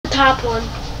top one.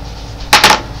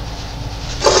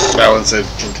 That one said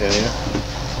continue.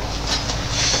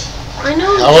 I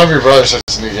know. I love your brother such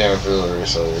a new game of Foolery,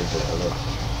 so you're dead.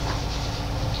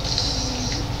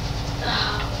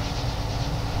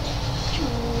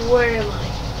 Where am I?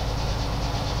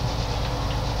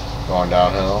 Going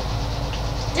downhill.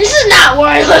 This is not where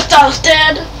I left off,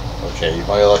 Dad. Okay, you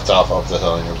might have left off up the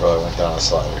hill and your brother went down a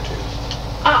slide or two.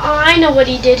 I know what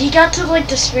he did. He got to like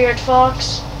the Spirit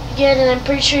Fox again, and I'm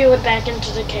pretty sure he went back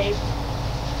into the cave.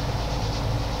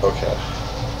 Okay.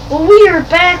 Well, we are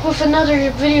back with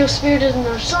another video Spirited in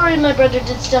there. Sorry my brother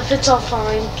did stuff. It's all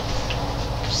fine.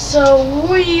 So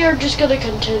we are just gonna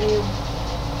continue.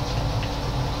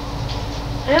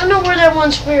 I don't know where that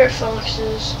one Spirit Fox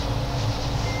is.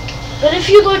 But if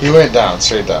you look... He went down,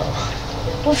 straight down.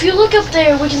 Well, if you look up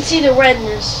there, we can see the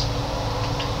redness.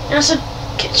 Now, so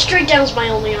straight down is my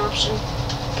only option.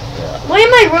 Yeah. Why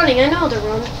am I running? I know how to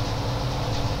run.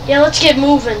 Yeah, let's get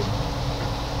moving.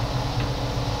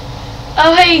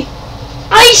 Oh, hey.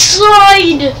 Ice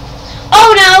slide!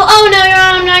 Oh, no,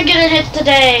 I'm not gonna hit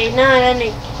today. Not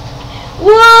any.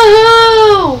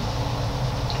 Woohoo!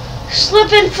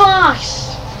 Slippin' Fox.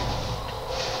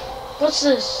 What's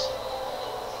this?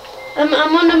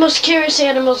 I'm one of the most curious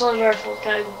animals on Earth,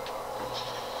 okay?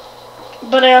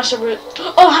 But I also root.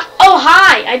 Oh,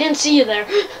 hi! I didn't see you there.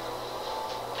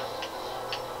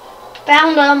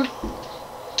 Found them.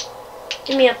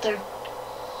 Get me up there.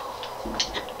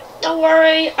 Don't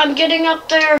worry, I'm getting up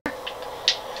there.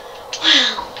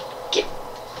 Wow.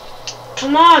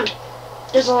 Come on.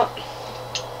 There's a lot.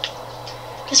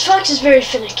 This fox is very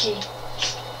finicky.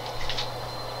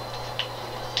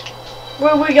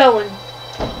 Where are we going?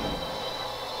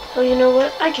 Oh, you know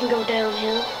what? I can go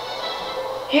downhill.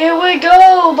 Here we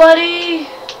go, buddy!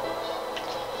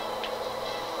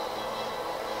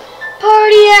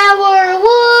 Party hour!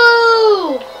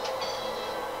 Woo!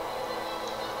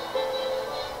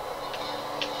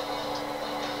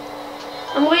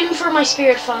 I'm waiting for my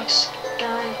Spirit Fox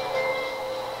guy.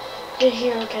 Get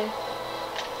here, okay.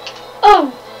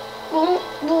 Oh!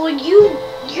 Well,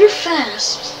 you're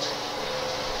fast.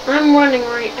 I'm running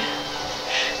right.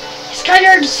 It's kind of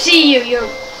hard to see you.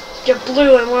 You're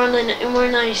blue and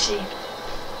we're icy.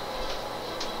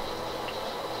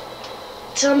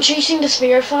 So I'm chasing the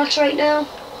Spirit Fox right now.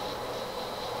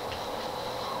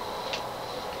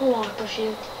 I'll walk with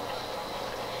you.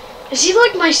 Is he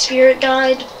like my spirit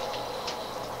guide?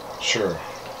 Sure.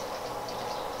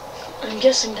 I'm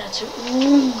guessing that's it.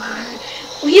 Ooh.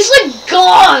 He's like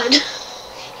God.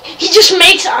 He just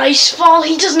makes ice fall.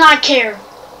 He does not care.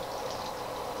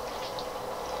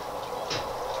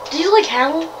 Do you like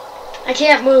howl? I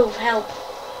can't move. Help.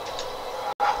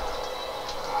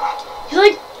 You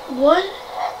like what?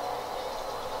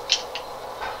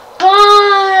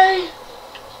 Bye.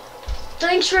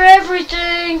 Thanks for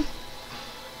everything.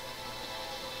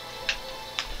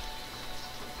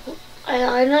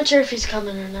 I'm not sure if he's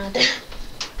coming or not.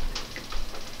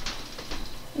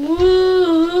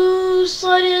 Woo!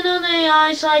 Sliding on the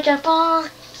ice like a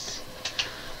fox.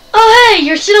 Oh hey,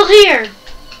 you're still here.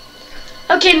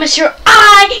 Okay, Monsieur,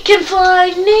 I can fly.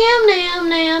 Nam, nam,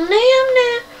 nam, nam,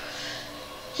 nam.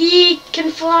 He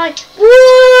can fly.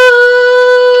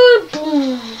 Woo!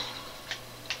 Boom.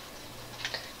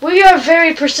 We are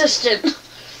very persistent.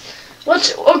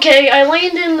 Okay, I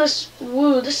landed in this.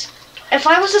 Woo, this. If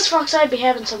I was this fox, I'd be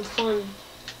having some fun.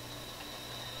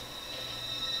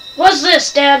 What's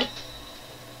this, Dad?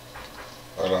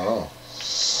 I don't know.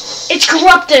 It's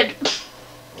corrupted.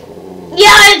 Ooh.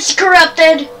 Yeah, it's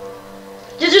corrupted.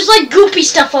 There's like goopy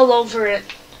stuff all over it.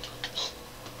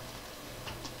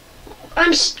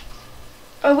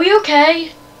 Are we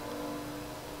okay?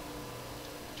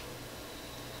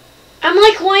 I'm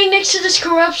like lying next to this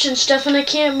corruption stuff and I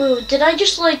can't move. Did I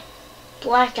just like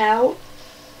black out?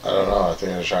 I don't know. I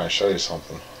think they're trying to show you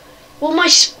something. Well,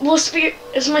 what's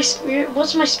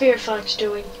my Spirit Fox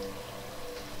doing?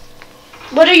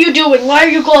 What are you doing? Why are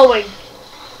you glowing?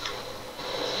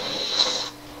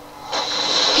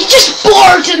 He just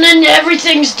barked and then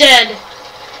everything's dead.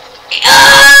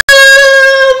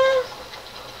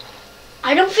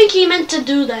 I don't think he meant to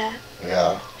do that.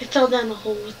 Yeah. I fell down the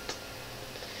hole.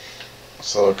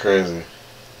 So crazy.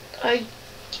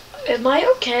 Am I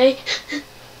okay? I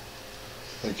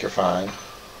think you're fine.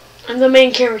 I'm the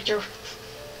main character.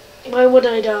 Why would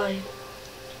I die?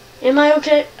 Am I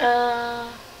okay?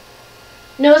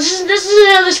 No, this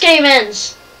isn't how this game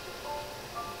ends.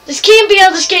 This can't be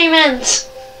how this game ends.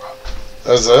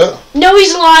 That's it? No,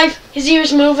 he's alive. His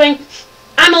ear's moving.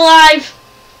 I'm alive.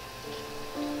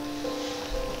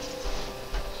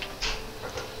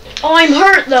 Oh, I'm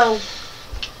hurt though.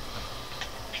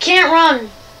 I Can't run.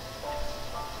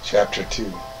 Chapter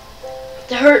 2.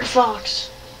 The hurt fox.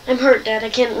 I'm hurt, Dad. I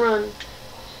can't run.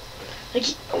 I'm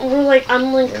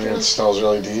Maybe it smells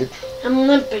really deep. I'm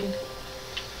limping.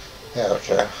 Yeah,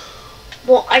 okay.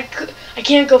 Well, I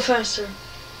can't go faster.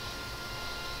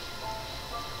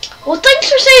 Well,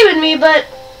 thanks for saving me, but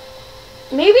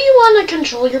maybe you want to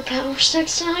control your power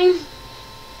next time?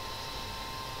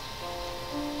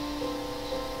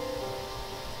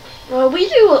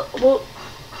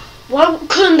 Why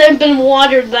couldn't there have been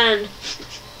water then?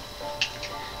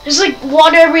 There's like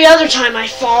water every other time I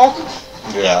fall.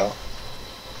 Yeah.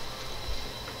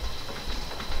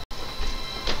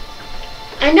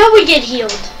 I know we get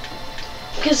healed.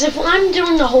 Because if I'm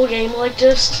doing the whole game like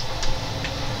this...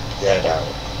 Yeah, I doubt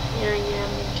it. Yeah,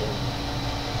 me too.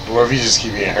 What if you just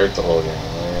keep getting hurt the whole game?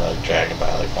 And you're like dragging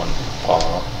by like one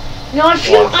paw. No, I'm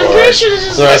pretty sure this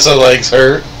is... The rest of the legs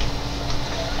hurt.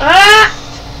 Ah!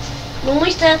 At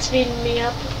least that's beating me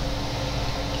up.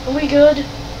 Are we good?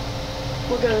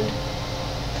 We're good.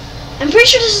 I'm pretty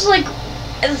sure this is like...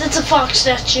 It's a fox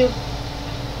statue.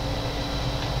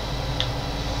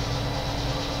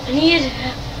 I need a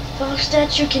fox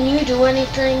statue. Can you do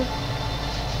anything?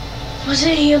 Was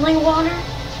it healing water?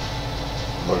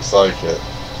 Looks like it.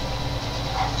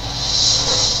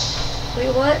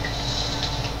 Wait, what?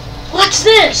 What's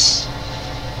this?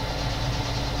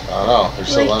 I don't know. You're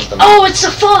still limping. Oh, it's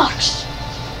a fox!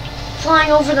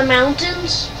 Flying over the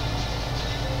mountains?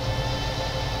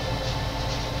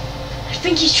 I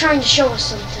think he's trying to show us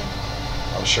something.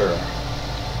 I'm sure.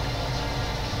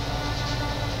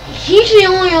 He's the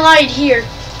only light here.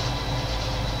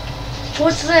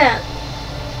 What's that?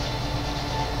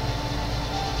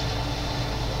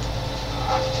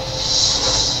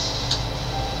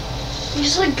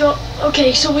 He's like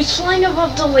okay, so he's flying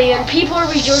above the land. People are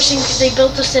rejoicing because they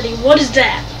built the city. What is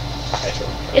that? I don't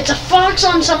know. It's a fox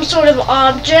on some sort of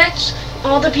object.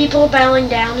 All the people bowing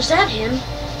down. Is that him?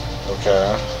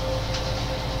 Okay.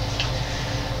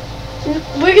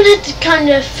 We're gonna have to kind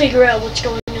of figure out what's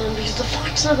going on because the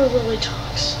fox never really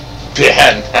talks.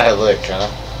 Yeah, not a lick, huh?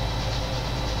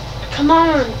 Come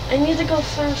on, I need to go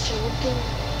faster.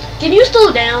 Can you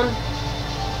slow down?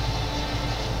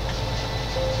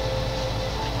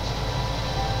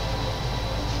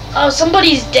 Oh,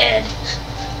 somebody's dead.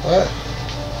 What?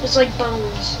 It's like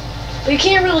bones. But you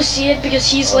can't really see it because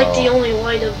he's like the only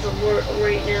light of the world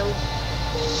right now.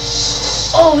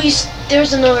 Oh,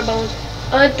 there's another bone.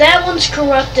 That one's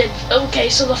corrupted. Okay,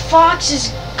 so the fox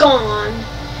is gone.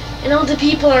 And all the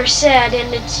people are sad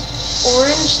and it's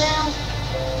orange now.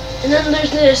 And then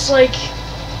there's this like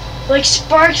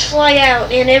sparks fly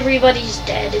out and everybody's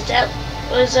dead.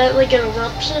 Was that like an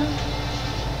eruption?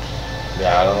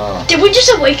 Yeah, I don't know. Did we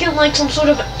just awaken like some sort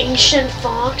of ancient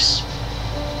fox?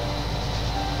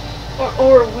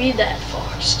 Or are we that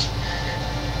foxed?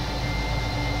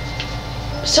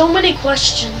 So many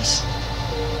questions. I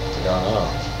don't know.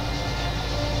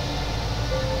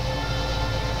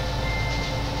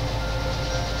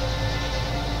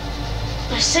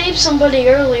 I saved somebody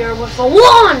earlier with a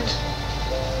wand!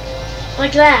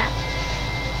 Like that.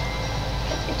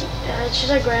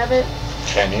 Should I grab it?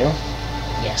 Can you?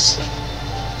 Yes.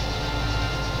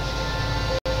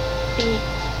 B.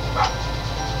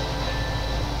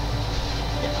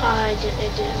 I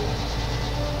didn't.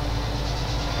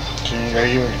 Are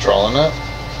you controlling it?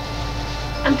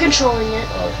 I'm controlling it.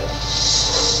 Okay.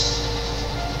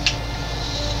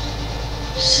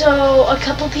 So, a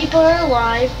couple people are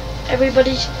alive.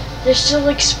 There's still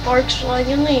like sparks flying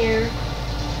in the air.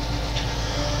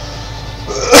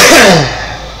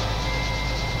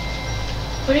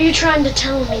 What are you trying to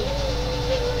tell me?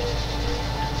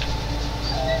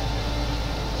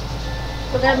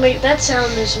 Well, that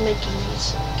sound is making me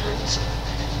kind of sad.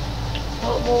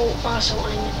 But we'll also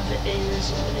end it in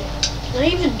this video. Can I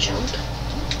even jump?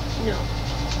 No.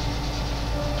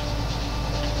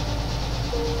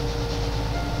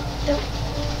 Nope.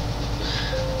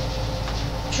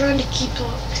 I'm trying to keep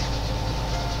up.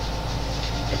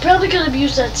 I probably could have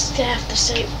used that staff to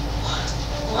say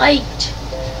light.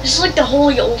 This is like the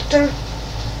holy altar.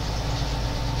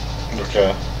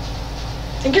 Okay.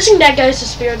 I'm guessing that guy's the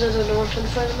spirit of the north in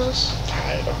front of us.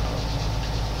 I don't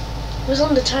know. It was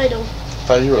on the title. I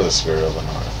thought you were the spirit of the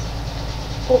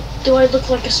north. Well, do I look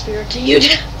like a spirit to you?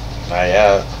 Not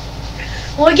yet.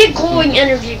 Well, I get glowing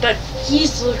energy, but he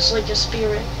looks like a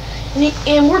spirit.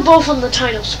 And we're both on the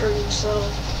title screen, so...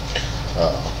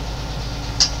 Uh-oh.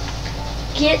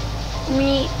 Get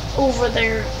me over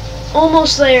there.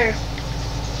 Almost there.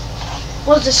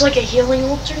 Was this like a healing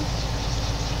altar?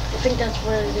 I think that's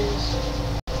what it is.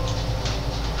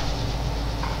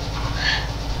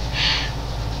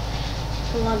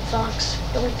 Blood Fox,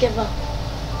 don't give up.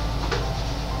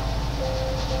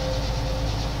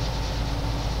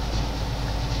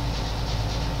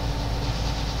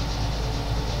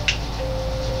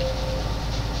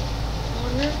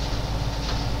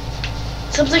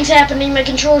 Something's happening, my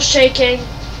control's shaking.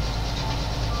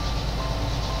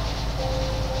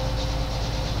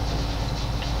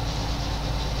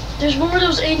 There's more of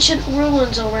those ancient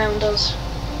ruins around us.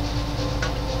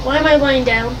 Why am I lying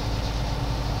down?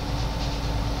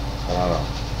 I don't know.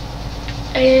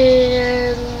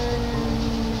 And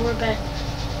we're back.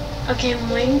 Okay, I'm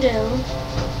laying down.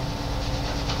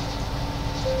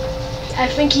 I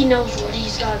think he knows what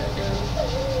he's gotta do.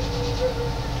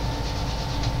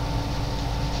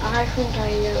 I think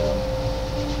I know.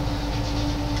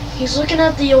 He's looking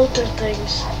at the altar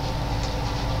things.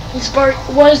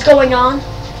 What is going on?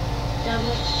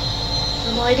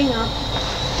 I'm lighting up.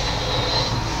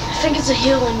 I think it's a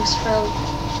healing spell.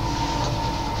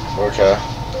 Okay.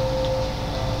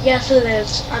 Yes, it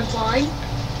is. I'm flying.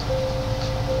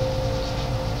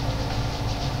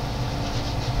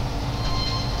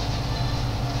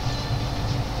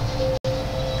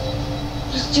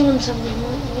 He's doing something.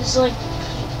 He's like,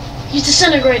 he's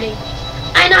disintegrating.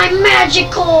 And I'm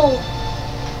magical!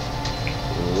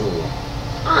 Ooh.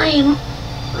 I'm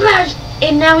magic.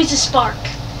 And now he's a spark.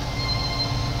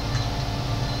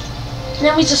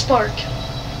 Now he's a spark.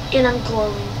 And I'm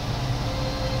glowing.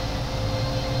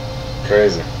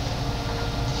 Crazy.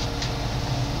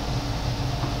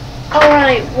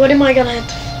 Alright, what am I gonna have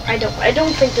to... I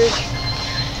don't think there's...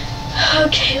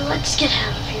 Okay, let's get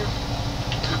out of here.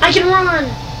 I can run!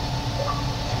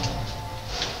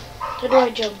 How do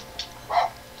I jump?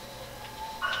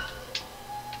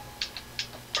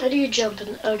 How do you jump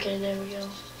in? Okay, there we go.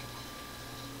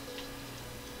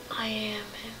 I am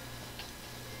him.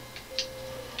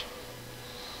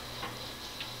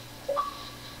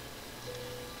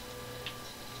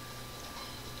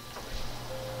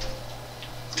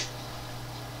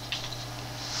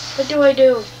 What do I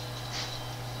do?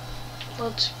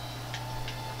 Let's...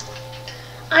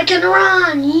 I can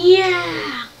run!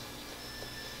 Yeah!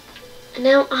 And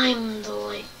now I'm the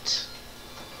light.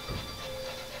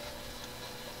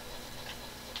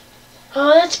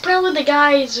 Oh, that's probably the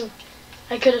guys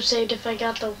I could have saved if I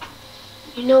got the...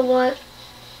 You know what?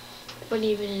 What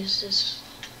even is this?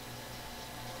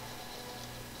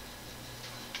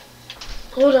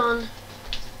 Hold on.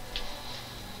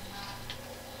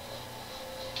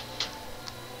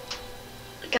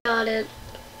 Got it.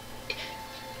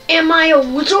 Am I a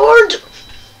wizard?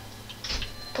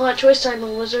 Plot twist, I'm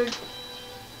a wizard.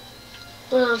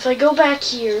 Well, if I go back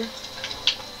here...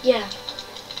 Yeah.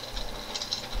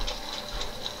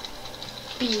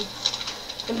 B.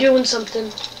 I'm doing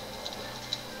something.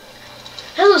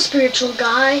 Hello, spiritual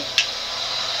guy.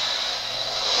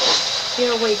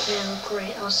 You're awake now.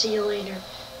 Great. I'll see you later.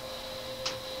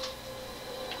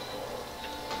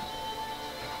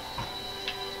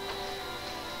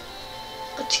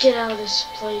 Let's get out of this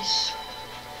place.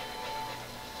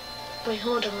 Wait,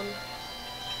 hold on.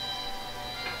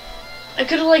 I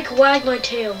could have, like, wagged my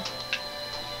tail.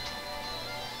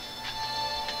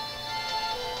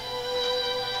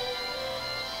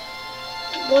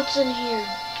 What's in here?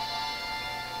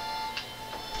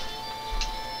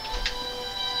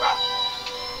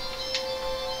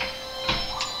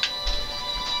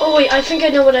 Oh wait, I think I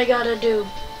know what I gotta do.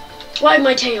 Wag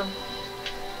my tail.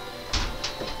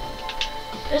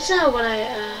 That's not what I,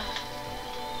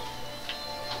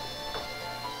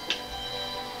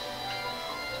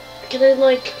 Can I,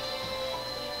 like...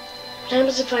 What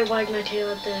happens if I wag my tail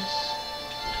at this?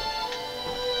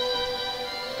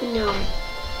 No.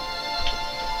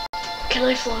 Can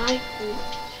I fly?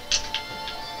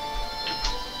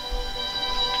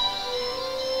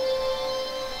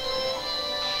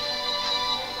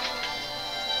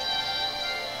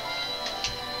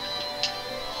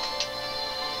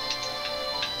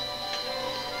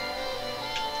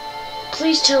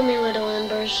 Please tell me, little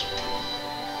embers.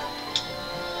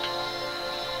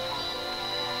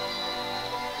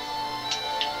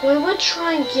 Well, I would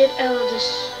try and get out of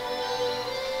this.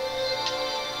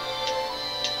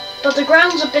 But the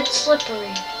ground's a bit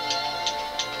slippery.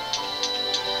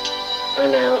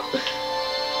 I'm out.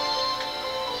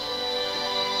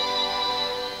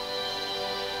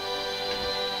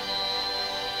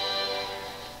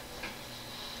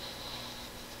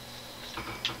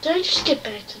 Did I just get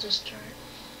back to the start?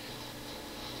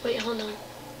 Wait, hold on.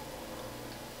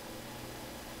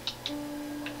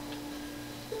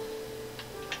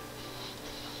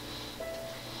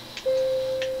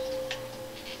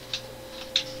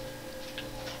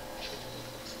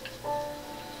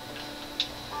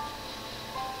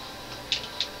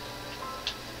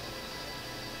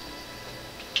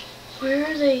 Where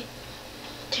are they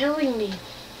telling me?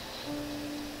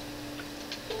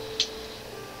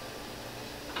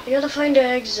 I gotta find an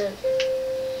exit.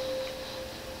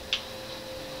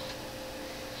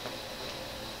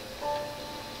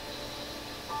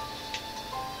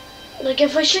 Like,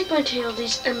 if I shake my tail,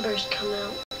 these embers come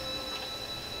out.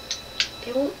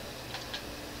 They won't.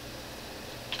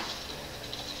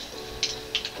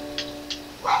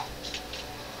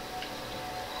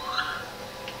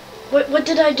 What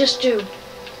did I just do?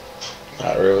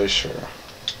 Not really sure.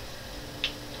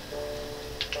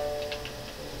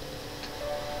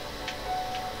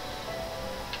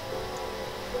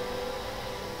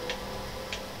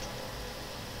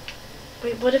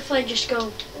 Wait, what if I just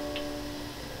go?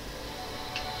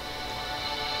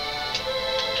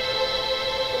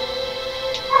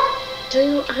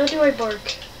 How do I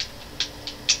bark?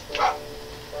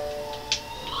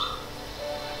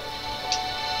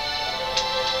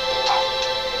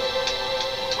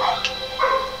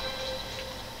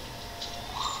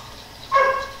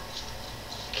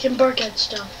 I can bark at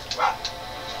stuff.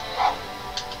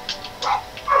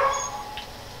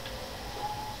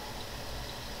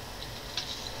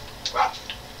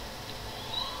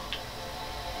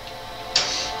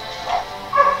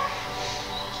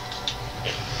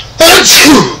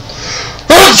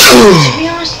 To be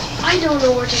honest, I don't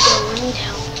know where to go. I need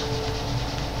help.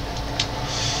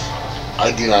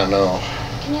 I do not know.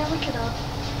 Can you look it up?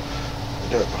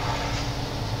 Yep.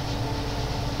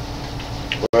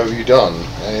 What have you done?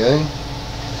 Anything?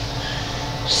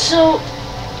 So,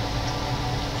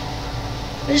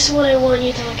 this is what I want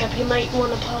you to look up. You might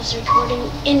want to pause the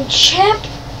recording. In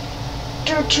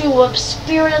Chapter 2 of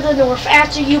Spirit of the North,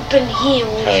 after you've been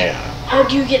healed, Hey. how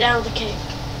do you get out of the cave?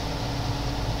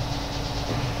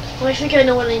 Well, I think I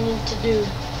know what I need to do.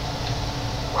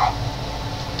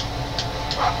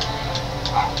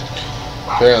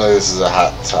 Apparently this is a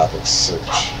hot topic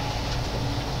search.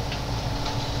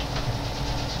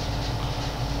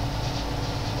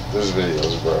 There's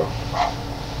videos, bro.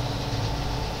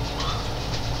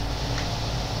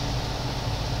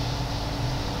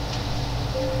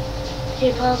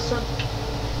 Okay, pause the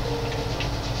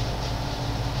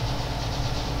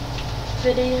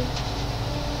video.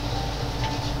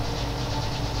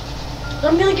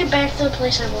 I'm gonna get back to the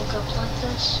place I woke up like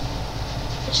this,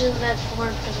 which isn't that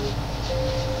far from me.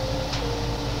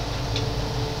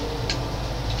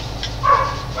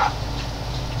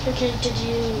 Okay, did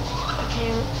you?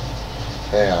 Okay.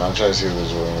 Hang on, I'm trying to see if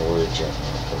there's any way to jump.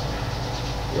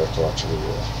 You have to watch the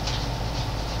video.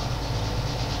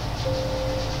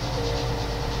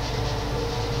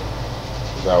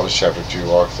 That was chapter 2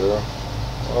 walkthrough.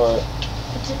 What?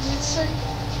 What did it say?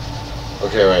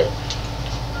 Okay, wait.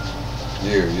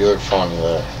 You look funny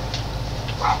there.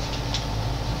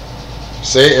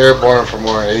 Stay airborne for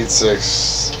more than 8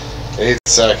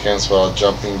 seconds while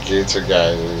jumping gates or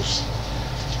geysers.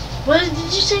 What did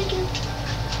you say again?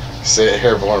 Stay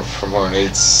airborne for more than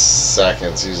 8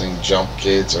 seconds using jump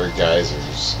gates or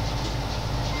geysers.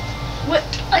 What?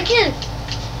 I can't.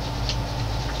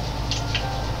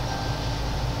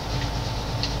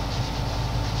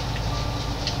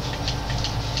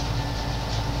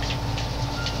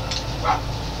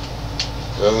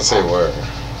 It doesn't say where.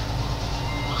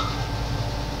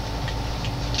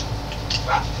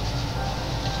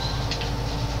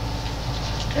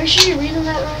 Are you sure you're reading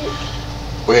that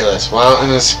right? Weightless. While in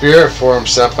a spirit form,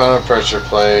 step on a pressure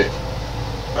plate,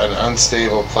 an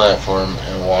unstable platform,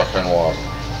 and walk on water.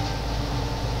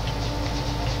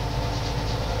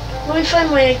 Let me find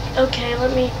my. Okay,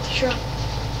 let me try.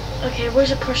 Okay,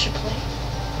 where's a pressure plate?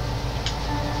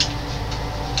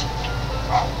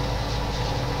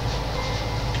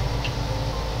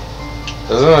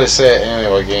 Doesn't really say it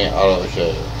anyway, getting out of the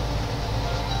cave.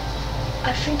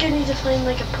 I think I need to find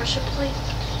like a pressure plate.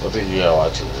 I think you gotta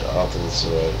watch it. I don't think this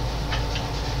is right.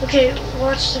 Okay,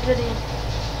 watch the video.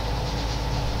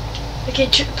 Okay,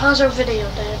 pause our video,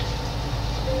 Dad.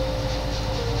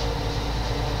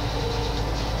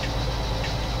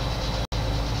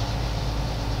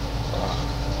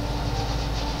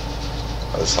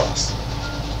 I was lost.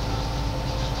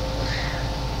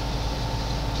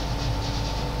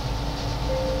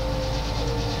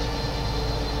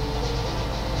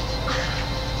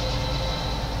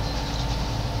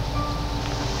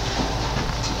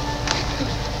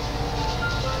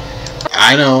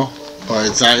 I know, but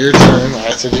it's not your turn. I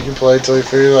said you can play until you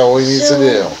figure out what you need to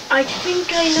do. I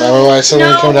think I know. Remember why I said when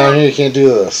you come down here you can't do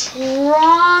this?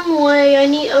 Wrong way. I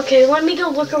need. Okay, let me go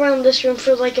look around this room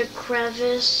for like a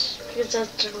crevice because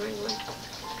that's the right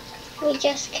way. We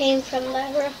just came from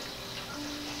that room.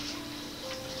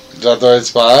 Is that the right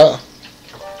spot?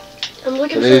 I'm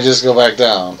looking Or for... did you just go back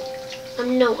down?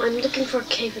 No, I'm looking for a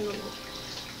cave in the wall.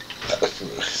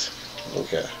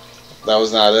 Okay. That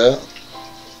was not it?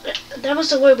 That was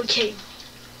the way we came.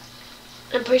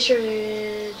 I'm pretty sure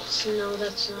it's... No,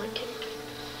 that's not a cave.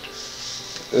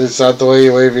 It's not the way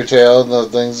you wave your tail and the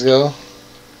things go?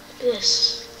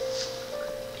 This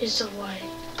is the way.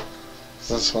 Is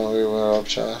this when we went up,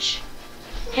 Josh?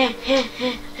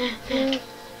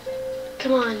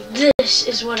 Come on, this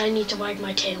is what I need to wag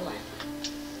my tail at.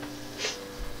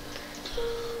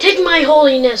 Take my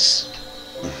holiness!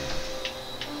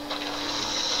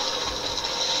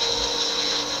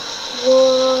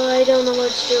 Well, I don't know what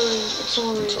it's doing. It's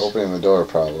orange. It's opening the door,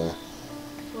 probably.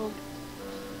 Oh.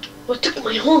 Well, it took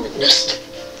my holiness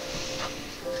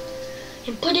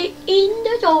and put it in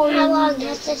the door. How long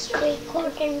has this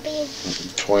recording been?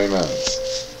 20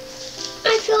 minutes.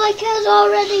 I feel like it has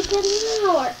already been an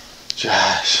hour.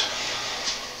 Josh.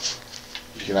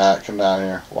 You cannot come down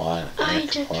here. Why? I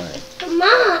did. Come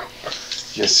on.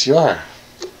 Yes, you are.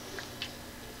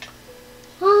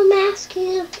 All I'm asking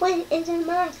is when is it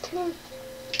my turn?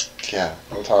 Yeah,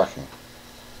 we're talking.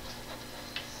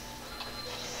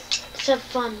 Let's have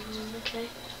fun, okay?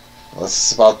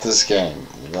 This is about this game.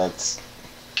 Let's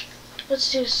do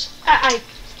this.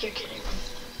 You're kidding.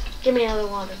 Give me another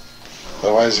water.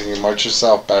 Otherwise, you can march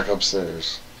yourself back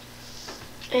upstairs.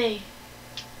 Hey.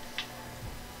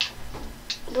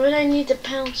 What do I need to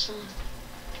pounce on?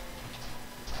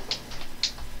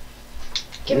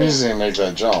 Give You me. just need to make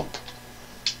that jump.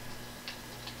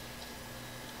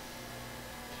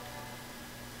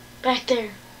 Back there.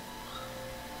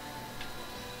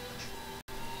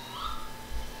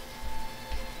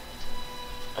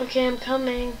 Okay, I'm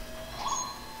coming.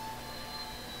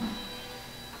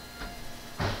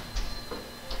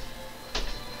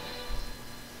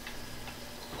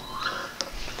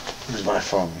 Here's my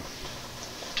phone.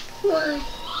 Why?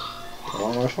 I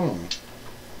want my phone.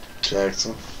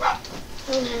 Jackson. I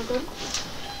don't have it.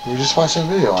 We were just watching a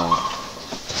video on it.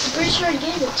 I'm pretty sure I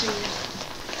gave it to you.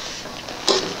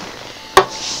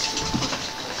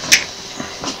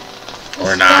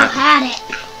 Or Still not. had it.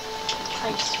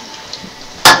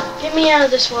 Get me out of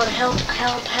this water. Help,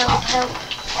 help, help, help.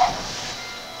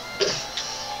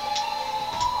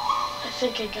 I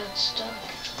think I got stuck.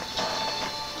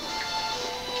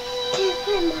 Can't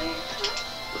find my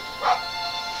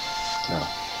No.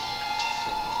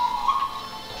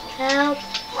 Help.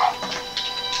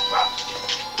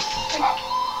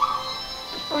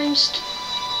 I'm stuck.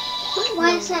 Why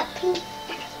is that pink?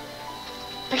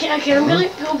 Okay, I'm gonna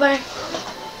go back.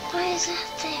 Why is that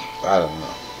there? I don't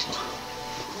know.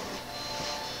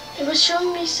 It was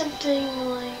showing me something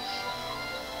like...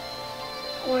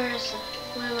 Where is it?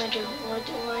 What am I doing? Why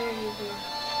are you here?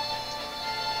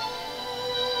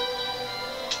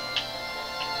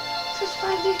 This is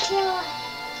why you kill it.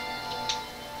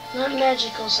 Not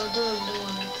magical, so it doesn't do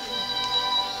anything.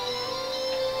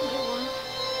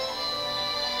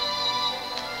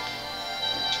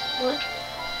 Wait, what?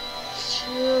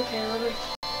 Okay, let me...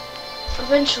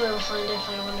 Eventually I'll find it if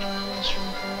I wander around this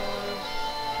room for a while.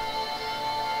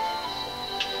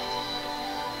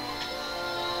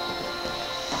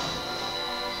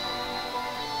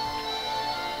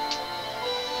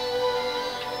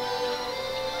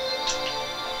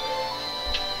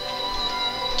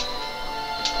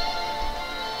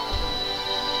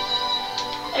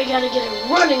 I gotta get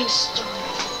a running start.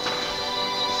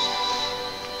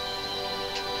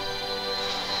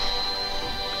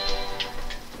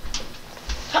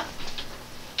 Ha.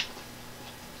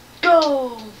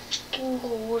 Go! Ooh,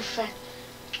 we're fast.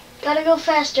 Gotta go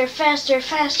faster, faster,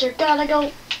 faster. Gotta go.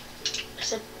 I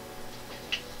said,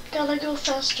 gotta go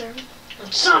faster.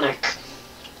 I'm Sonic.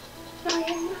 No,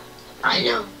 you're not. I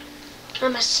know.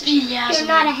 I'm a speedy ass. You're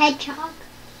not a hedgehog.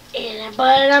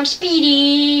 But I'm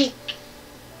speedy.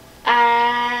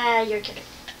 You're kidding.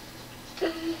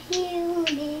 You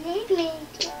didn't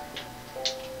make it.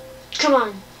 Come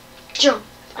on. Jump.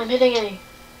 I'm hitting A.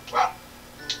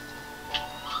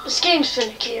 This game's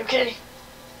finicky, okay?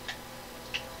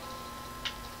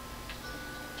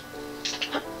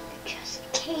 Just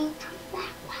came from that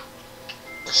way.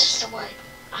 This is the way.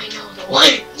 I know the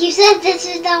way. You said this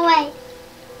is the way.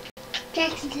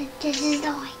 Jackson said this is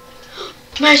the way.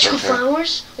 Magical Okay.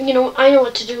 flowers? You know, I know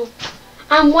what to do.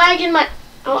 I'm wagging my...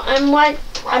 Oh,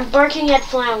 I'm barking at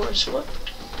flowers. What?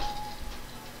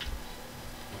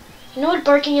 You know what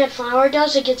barking at flower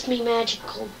does? It gets me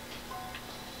magical.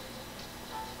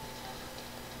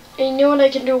 And you know what I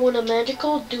can do when I'm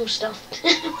magical? Do stuff.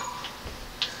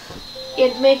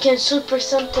 It make a super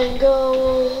something go.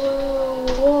 Whoa,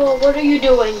 whoa, what are you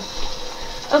doing?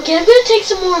 Okay, I'm gonna take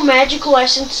some more magical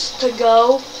essence to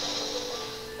go.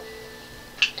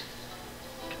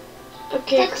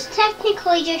 Okay. That's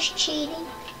technically just cheating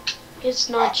It's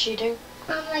not cheating.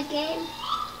 on the game.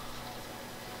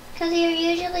 Because you're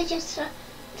usually just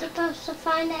supposed to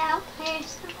find out by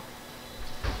yourself.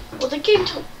 Well, the game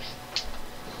told me.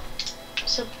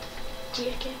 So,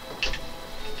 yeah, okay.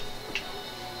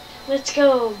 Let's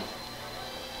go.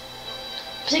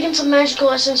 I'm taking some magical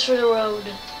essence for the road.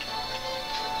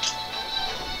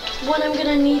 What I'm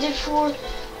gonna need it for,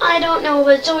 I don't know,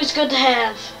 but it's always good to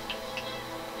have.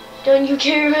 Don't you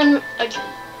care? Okay,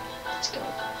 let's go.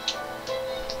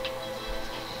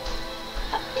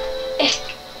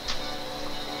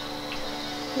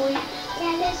 Wait.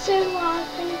 Yeah, is there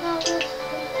logins on this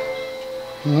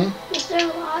game? Is there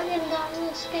logins on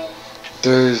this game?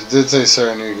 There did say start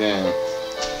a new game.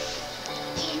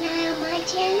 Can I on my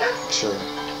channel? Sure.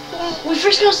 Yay. We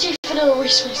first gotta see if it'll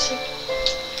respace it.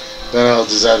 Then I'll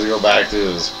just have to go back to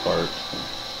this part.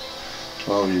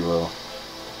 Well, you will.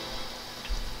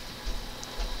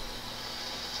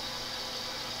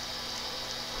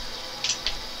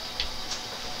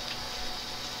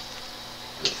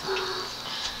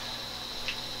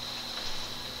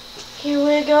 Here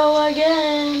we go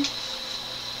again.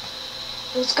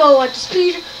 Let's go at the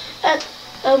speed at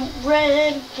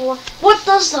red boy. What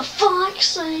does the fox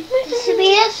say? The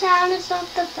speed of sound is not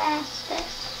the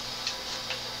fastest.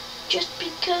 Just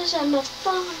because I'm a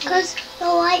fox. Because the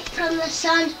light from the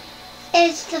sun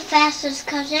is the fastest,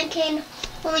 because it can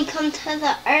only come to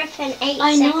the earth in 8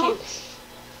 I know. seconds.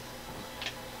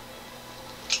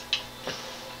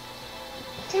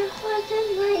 That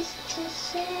wasn't nice to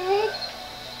say.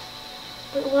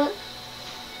 Wait, what?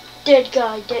 Dead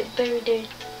guy, dead, very dead.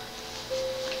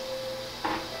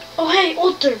 Oh hey,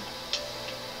 Alter.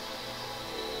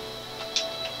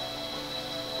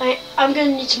 I'm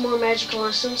gonna need some more magical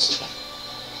essence.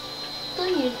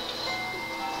 Dang it.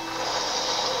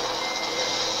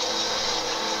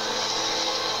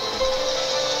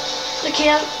 Okay,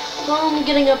 while I'm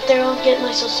getting up there, I'll get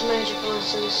myself some magical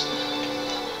essence.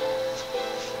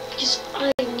 Because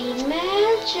I need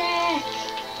magic.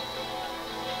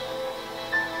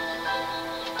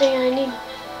 Dang,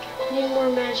 I need more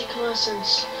magical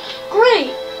essence.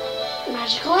 Great!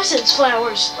 Magical essence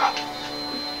flowers.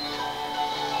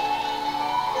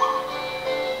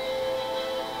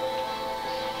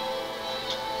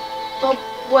 I'll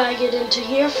wag it into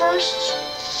here first.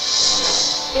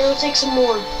 And I'll take some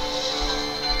more.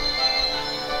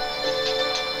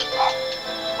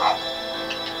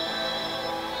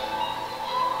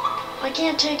 I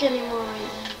can't take any more right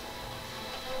now.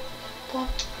 Well,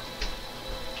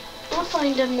 I'll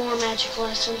find a more magical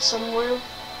essence somewhere.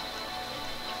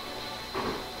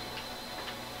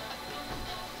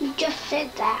 You just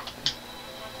said that.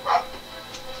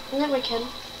 Never can.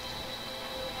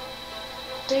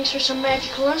 Thanks for some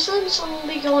magical essence. I'll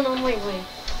be going on my way.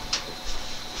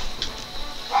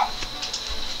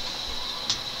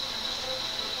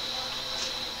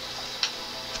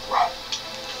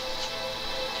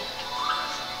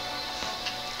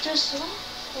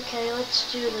 Okay,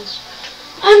 let's do this.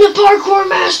 I'm the parkour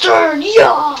master!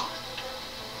 Yeah!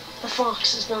 The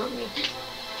fox is not me.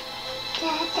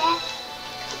 Dad,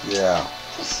 Yeah.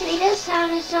 the speed of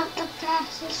sound is not the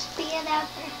fastest speed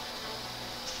ever.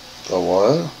 The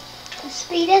what? The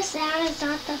speed of sound is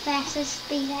not the fastest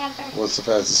speed ever. What's the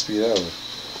fastest speed ever?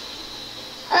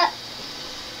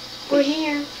 We're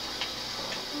here.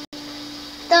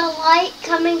 The light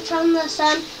coming from the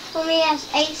sun only has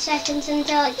 8 seconds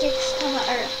until it gets to the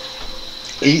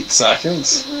earth. 8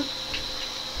 seconds?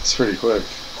 It's pretty quick.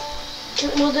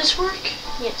 Will this work?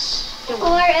 Yes. It will.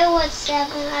 Or it was 7,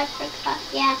 I forgot.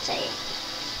 Yeah, it's 8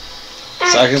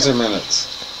 Seconds or minutes?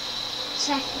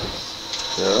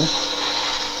 seconds. Really?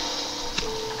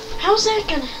 How's that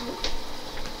gonna help?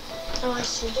 Oh, I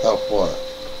see. Help what?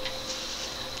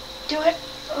 Do it.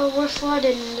 Oh, we're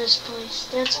flooded in this place.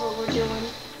 That's what we're doing.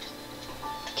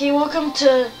 Okay, welcome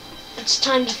to It's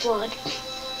Time to Flood.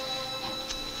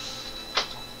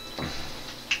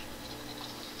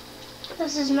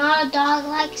 This is not a dog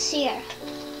like Seer.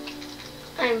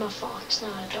 I'm a fox,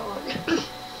 not a dog.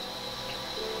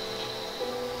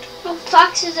 Well,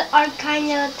 foxes are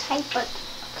kind of a type of...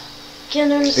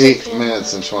 Can I 8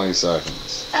 minutes and 20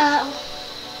 seconds. I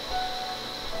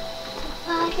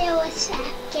thought it was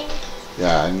seconds.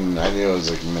 Yeah, I knew it was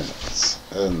like minutes.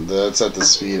 And that's at the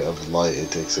speed of light, it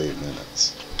takes 8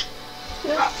 minutes.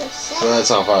 Not the So seconds. that's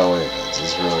how far away it is.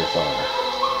 It's really far.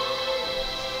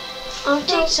 I'll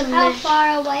take some How magic.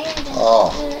 far away it is.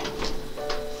 Oh.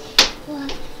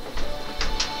 What?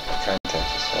 Can't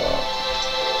touch this.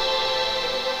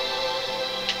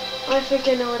 I think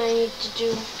I know what I need to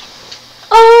do.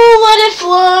 Oh, let it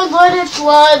flood, let it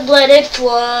flood, let it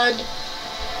flood.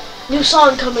 New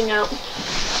song coming out.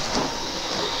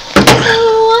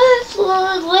 Oh, let it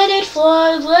flood, let it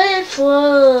flood, let it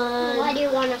flood. Why do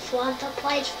you want to flood the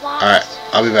place, Fox? Alright,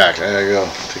 I'll be back. I gotta go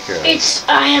take care of it.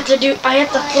 I have to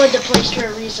flood the place for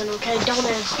a reason, okay? Don't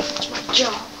ask me. It's my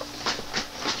job.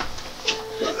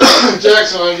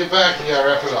 Jackson, when I get back, you gotta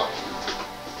wrap it up.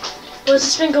 Well, has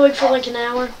this been going for like an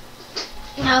hour?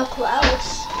 No,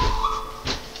 close.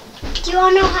 Do you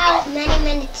want to know how many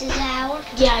minutes is an hour?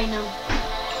 Yeah, I know.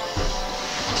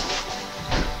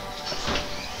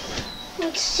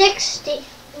 It's 60.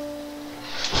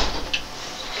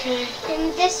 Okay.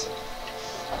 And this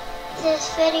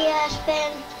video has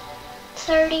been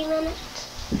 30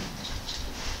 minutes.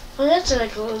 Well, that's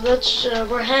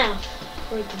we're half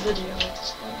for the video.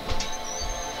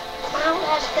 Now it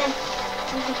has been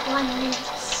 31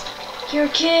 minutes. You're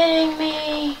kidding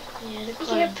me. Yeah, the You're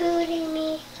collapse. putting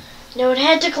me. No, it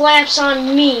had to collapse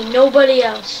on me, nobody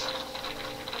else.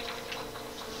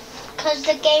 Because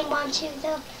the game wants you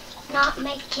to not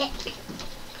make it.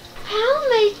 I'll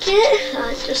make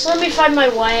it. Just let me find my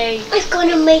way. It's going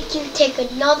to make you take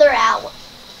another hour.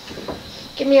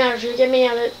 Get me out of here. Get me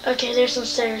out of it. Okay, there's some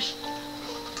stairs.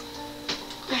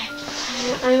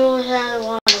 I'm almost out of the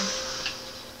water.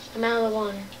 I'm out of the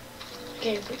water.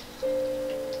 Okay,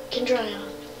 can dry out.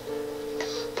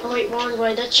 Oh wait, wrong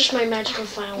way. That's just my magical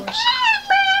flowers.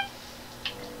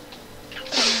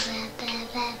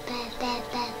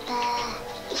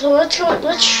 So let's go.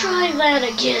 Let's try that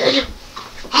again.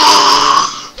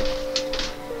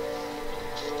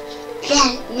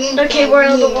 Okay, we're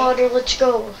out of the water. Let's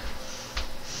go.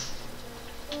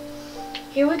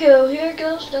 Here we go. Here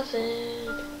goes nothing.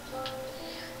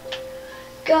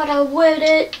 Gotta win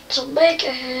it to make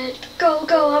it. Go,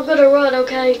 go. I'm gonna run.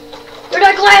 Okay. We're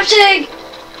not collapsing.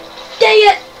 Dang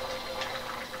it!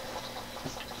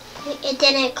 It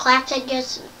didn't collapse.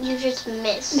 You just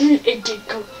missed. It did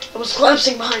go. It was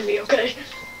collapsing behind me. Okay.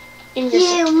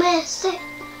 You missed it.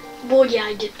 Well, yeah,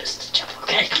 I did miss the jump.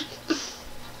 Okay.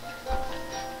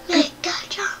 Make that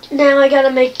jump. Now I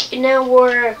gotta make. Now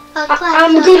we're.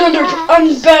 I'm good good under.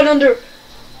 I'm bad under. Here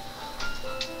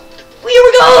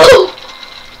we go!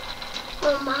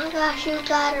 Oh my gosh, you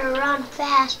gotta run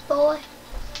fast, boy.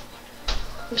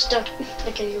 I'm stuck.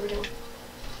 Okay, here we go.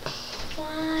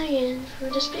 Flying for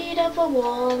the speed of a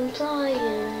wall. I'm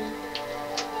flying.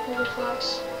 Little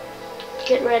fox.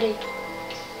 Get ready.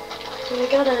 So I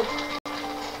gotta.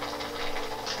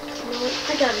 You know what?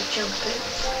 I gotta jump it.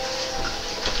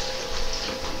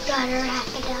 Gotta wrap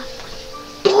it up.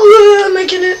 I'm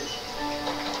making it.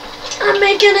 I'm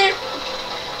making it.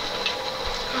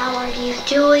 How are you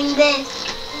doing this?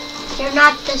 You're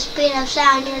not the speed of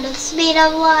sound, you're the speed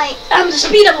of light. I'm the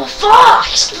speed of a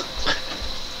fox.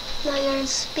 No, you're the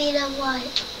speed of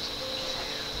light.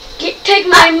 Take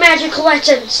my magic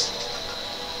lessons.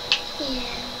 Yeah.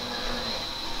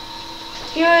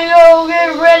 Here we go.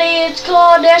 Get ready. It's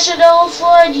called National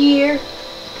Flood Year.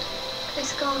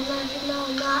 It's called National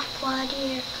Not Flood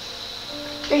Year.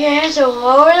 Okay, so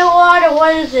over the water.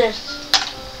 What is this?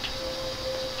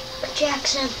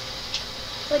 Jackson,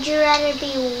 would you rather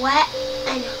be wet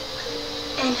and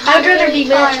I'd rather be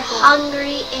hungry or magical.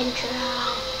 hungry and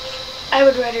dry? I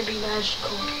would rather be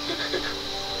magical.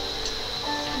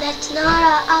 That's not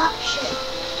an option.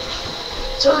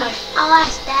 So I'll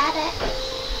ask Dad it.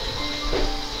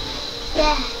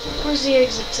 Dad, where's the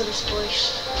exit to this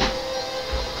place?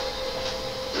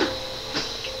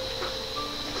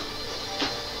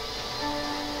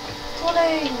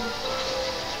 Flooding.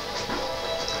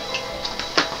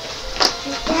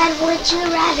 Dad, would you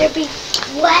rather be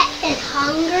wet and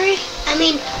hungry? I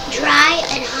mean, dry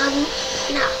and hungry?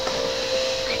 No,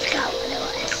 I forgot what it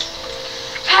was.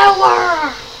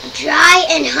 Power! Dry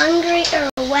and hungry or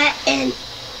wet and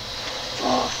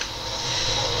full?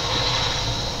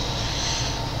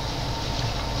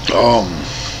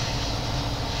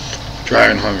 Dry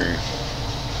and hungry.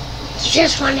 You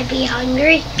just want to be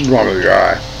hungry? Probably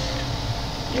dry.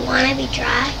 You want to be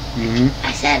dry? Mm-hmm.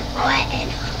 I said wet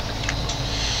and hungry.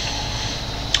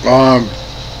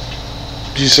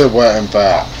 You said wet and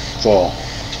fat. Full.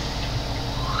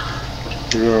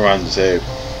 You're gonna run the tape.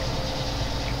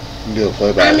 You do a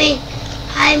playback. I mean,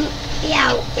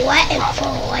 yeah, wet and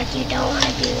full. Like, you don't want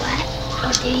to be wet?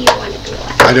 Or do you want to be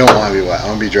wet? I don't want to be wet. I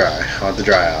want to be dry. I want the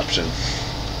dry option.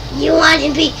 You want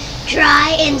to be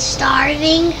dry and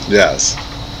starving? Yes.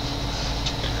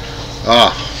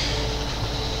 Ah.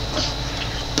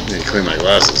 Need to clean my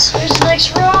glasses. Here's the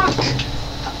next rock.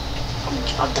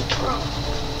 I'm the pro.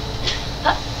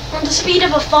 On the speed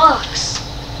of a fox.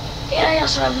 And I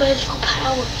also have magical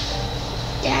powers.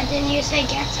 Dad, didn't you say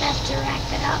Jax has to wrap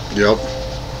it up? Yep.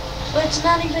 But it's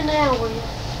not even an hour.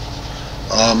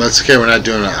 That's okay. We're not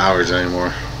doing it hours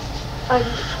anymore. I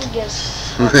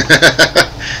guess.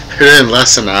 You're in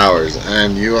less than hours,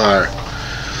 and you are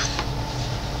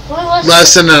Why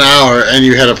less than an hour, and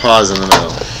you had a pause in the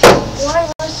middle. Why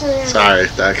less than an hour? Sorry,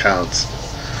 that counts.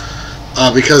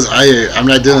 Because I'm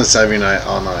not doing this every night,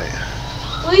 all night.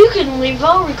 Well, you can leave.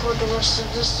 I'll record the rest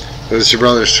of this. It was your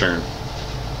brother's turn.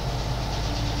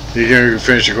 You can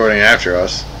finish recording after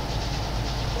us.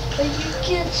 But you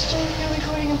can't start your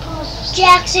recording and pause this.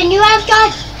 Jackson, you are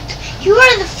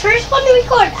the first one to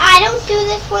record. I don't do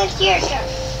this when it's your turn.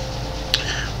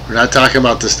 We're not talking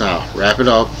about this now. Wrap it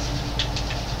up.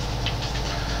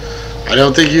 I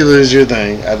don't think you lose your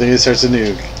thing. I think it starts a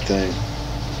new thing.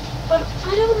 But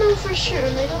I don't know for sure,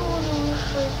 and I don't want to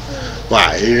lose my thing.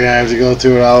 Why? You're gonna have to go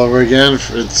through it all over again?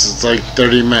 It's like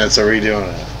 30 minutes of redoing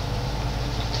it.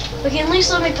 Okay, at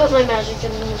least let me put my magic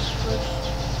in this first.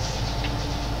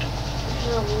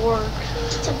 It'll work.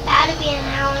 It's about to be an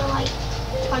hour, like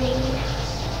 20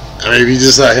 minutes. I mean, if you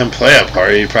just let him play a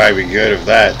part, he'd probably be good with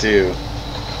that, too.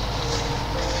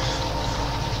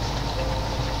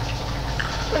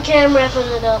 Okay, I'm wrapping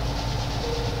it up.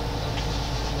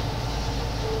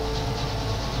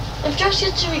 If Josh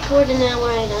gets to record an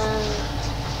hour,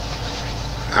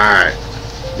 Alright.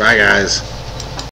 Bye, guys.